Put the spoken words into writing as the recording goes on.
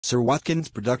Sir Watkins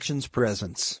Productions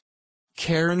presents.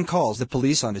 Karen calls the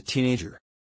police on a teenager.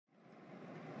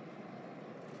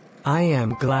 I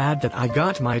am glad that I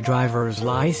got my driver's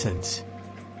license.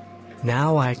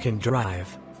 Now I can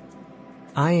drive.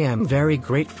 I am very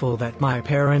grateful that my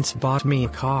parents bought me a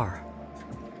car.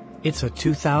 It's a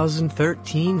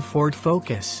 2013 Ford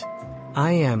Focus.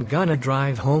 I am gonna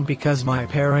drive home because my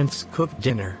parents cooked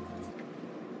dinner.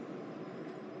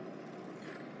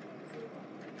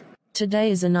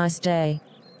 Today is a nice day.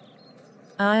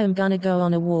 I am gonna go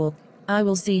on a walk. I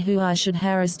will see who I should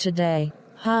harass today.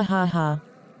 Ha ha ha.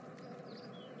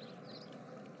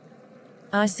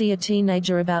 I see a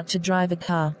teenager about to drive a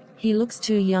car. He looks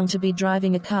too young to be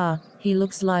driving a car. He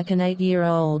looks like an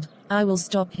 8-year-old. I will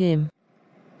stop him.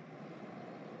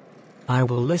 I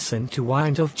will listen to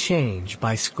Wind of Change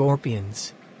by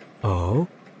Scorpions. Oh?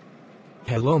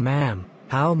 Hello ma'am,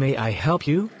 how may I help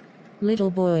you?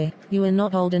 Little boy, you are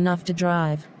not old enough to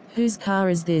drive. Whose car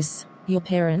is this? Your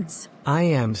parents'? I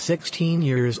am 16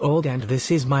 years old and this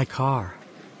is my car.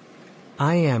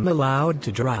 I am allowed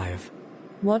to drive.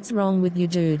 What's wrong with you,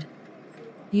 dude?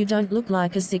 You don't look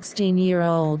like a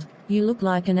 16-year-old. You look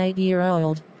like an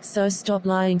 8-year-old, so stop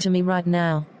lying to me right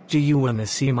now. Do you wanna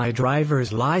see my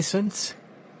driver's license?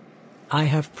 I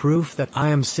have proof that I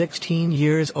am 16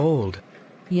 years old.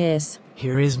 Yes.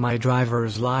 Here is my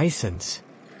driver's license.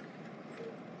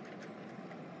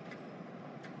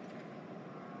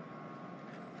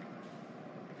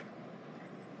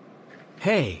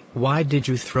 Hey, why did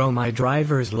you throw my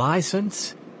driver's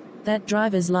license? That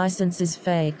driver's license is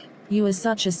fake. You are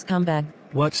such a scumbag.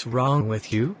 What's wrong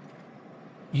with you?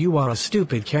 You are a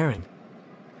stupid Karen.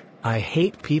 I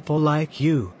hate people like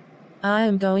you. I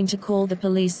am going to call the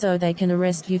police so they can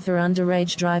arrest you for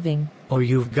underage driving. Oh,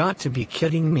 you've got to be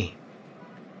kidding me.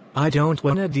 I don't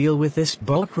wanna deal with this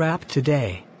bullcrap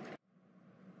today.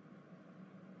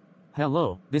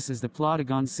 Hello, this is the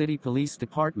Plotagon City Police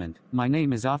Department. My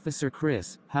name is Officer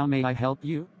Chris. How may I help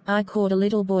you? I caught a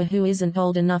little boy who isn't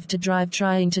old enough to drive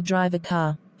trying to drive a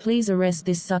car. Please arrest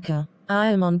this sucker. I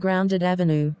am on Grounded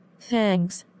Avenue.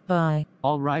 Thanks, bye.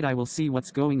 Alright, I will see what's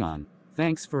going on.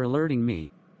 Thanks for alerting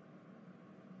me.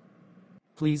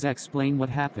 Please explain what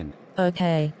happened.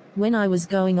 Okay, when I was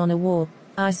going on a walk,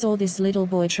 I saw this little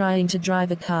boy trying to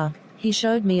drive a car. He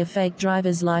showed me a fake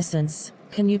driver's license.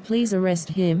 Can you please arrest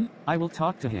him? I will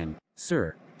talk to him.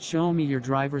 Sir, show me your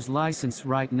driver's license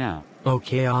right now.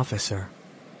 Okay, officer.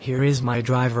 Here is my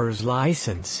driver's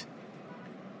license.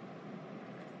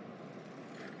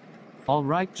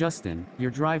 Alright, Justin,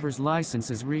 your driver's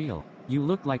license is real. You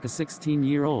look like a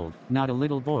 16-year-old, not a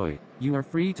little boy. You are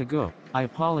free to go. I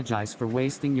apologize for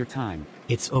wasting your time.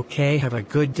 It's okay, have a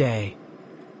good day.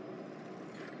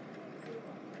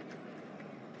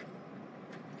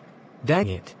 Dang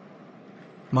it.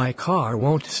 My car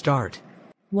won't start.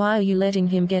 Why are you letting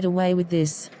him get away with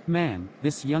this? Man,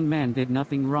 this young man did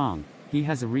nothing wrong. He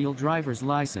has a real driver's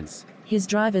license. His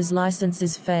driver's license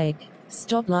is fake.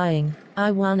 Stop lying.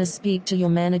 I wanna speak to your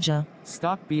manager.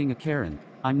 Stop being a Karen.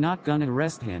 I'm not gonna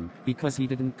arrest him, because he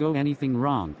didn't go anything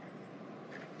wrong.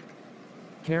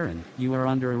 Karen, you are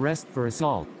under arrest for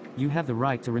assault. You have the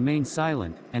right to remain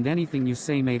silent, and anything you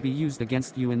say may be used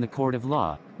against you in the court of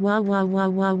law. I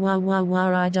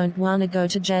don't wanna go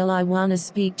to jail, I wanna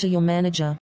speak to your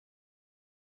manager.